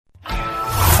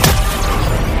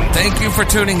Thank you for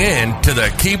tuning in to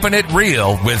the Keeping It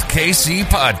Real with KC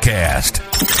podcast,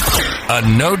 a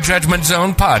no judgment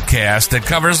zone podcast that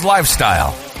covers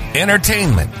lifestyle,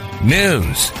 entertainment,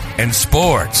 news, and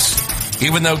sports.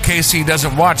 Even though KC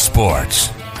doesn't watch sports,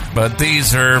 but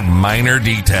these are minor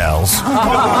details.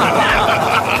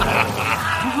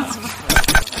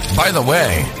 By the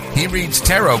way, he reads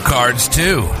tarot cards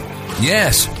too.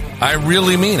 Yes, I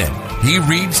really mean it. He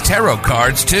reads tarot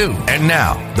cards too. And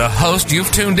now, the host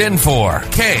you've tuned in for,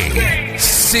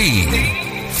 KC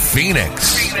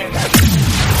Phoenix.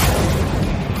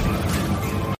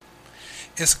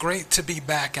 It's great to be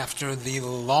back after the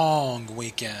long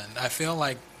weekend. I feel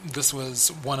like this was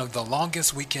one of the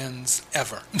longest weekends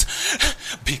ever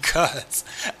because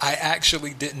I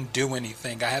actually didn't do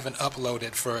anything. I haven't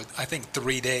uploaded for, I think,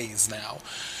 3 days now.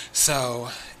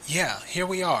 So, yeah, here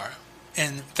we are.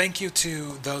 And thank you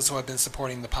to those who have been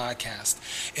supporting the podcast.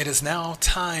 It is now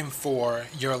time for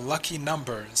your lucky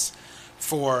numbers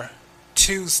for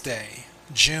Tuesday,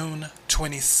 June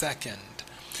 22nd.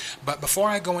 But before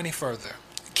I go any further,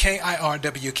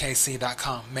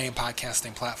 KIRWKC.com, main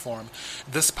podcasting platform.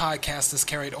 This podcast is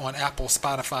carried on Apple,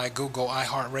 Spotify, Google,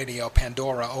 iHeartRadio,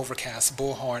 Pandora, Overcast,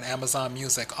 Bullhorn, Amazon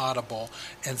Music, Audible,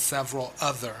 and several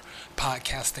other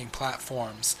podcasting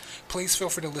platforms. Please feel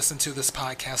free to listen to this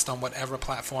podcast on whatever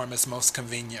platform is most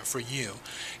convenient for you.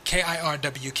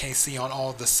 KIRWKC on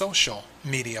all the social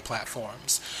media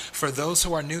platforms. For those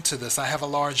who are new to this, I have a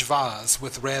large vase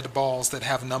with red balls that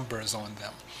have numbers on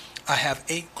them. I have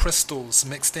 8 crystals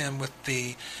mixed in with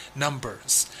the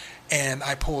numbers, and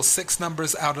I pull 6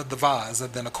 numbers out of the vase,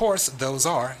 and then of course those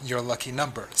are your lucky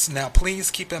numbers. Now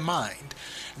please keep in mind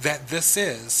that this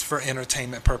is for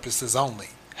entertainment purposes only.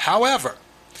 However,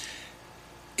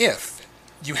 if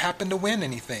you happen to win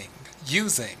anything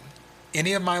using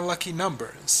any of my lucky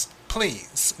numbers,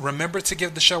 please remember to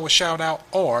give the show a shout out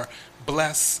or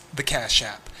bless the Cash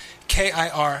App.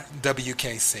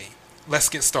 KIRWKC. Let's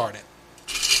get started.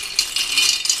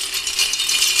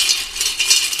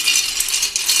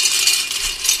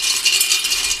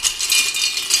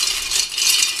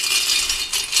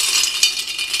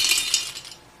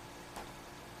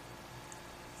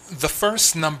 The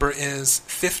first number is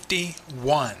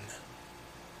 51.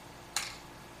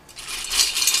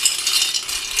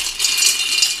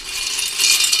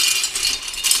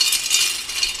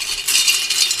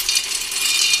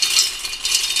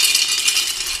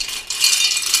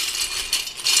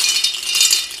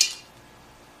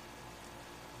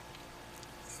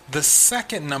 The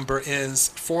second number is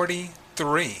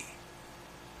 43.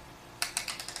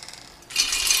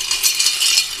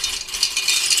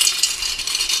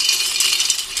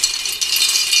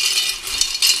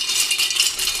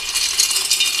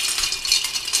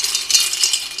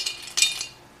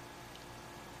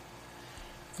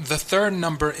 The third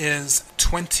number is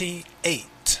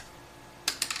 28.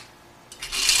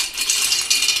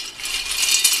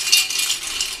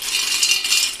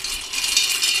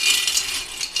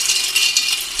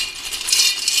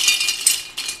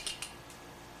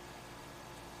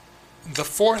 The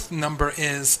fourth number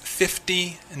is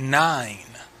 59.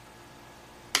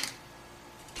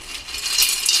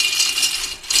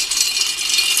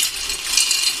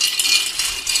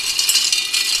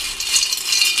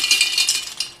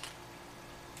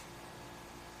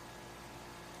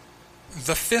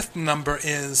 The fifth number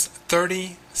is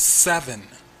 37.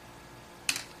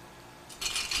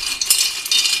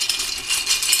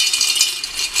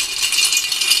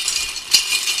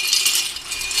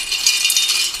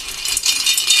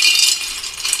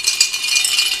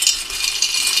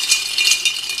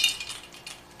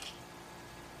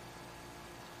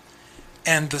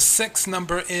 And the sixth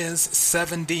number is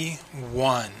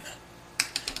 71.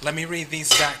 Let me read these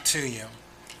back to you.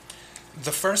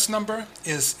 The first number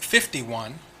is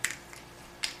 51.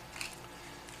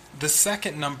 The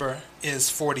second number is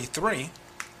 43.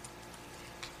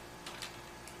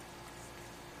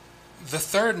 The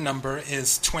third number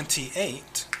is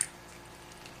 28.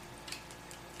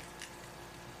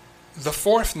 The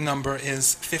fourth number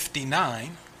is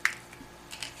 59.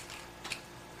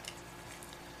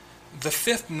 The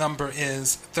fifth number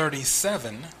is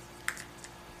 37.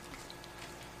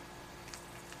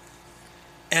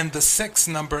 And the sixth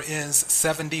number is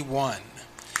 71.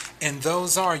 And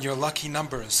those are your lucky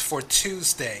numbers for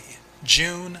Tuesday,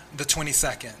 June the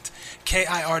 22nd.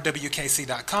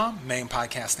 KIRWKC.com, main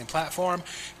podcasting platform.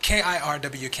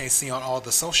 KIRWKC on all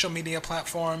the social media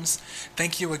platforms.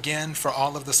 Thank you again for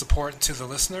all of the support to the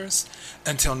listeners.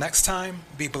 Until next time,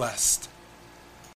 be blessed.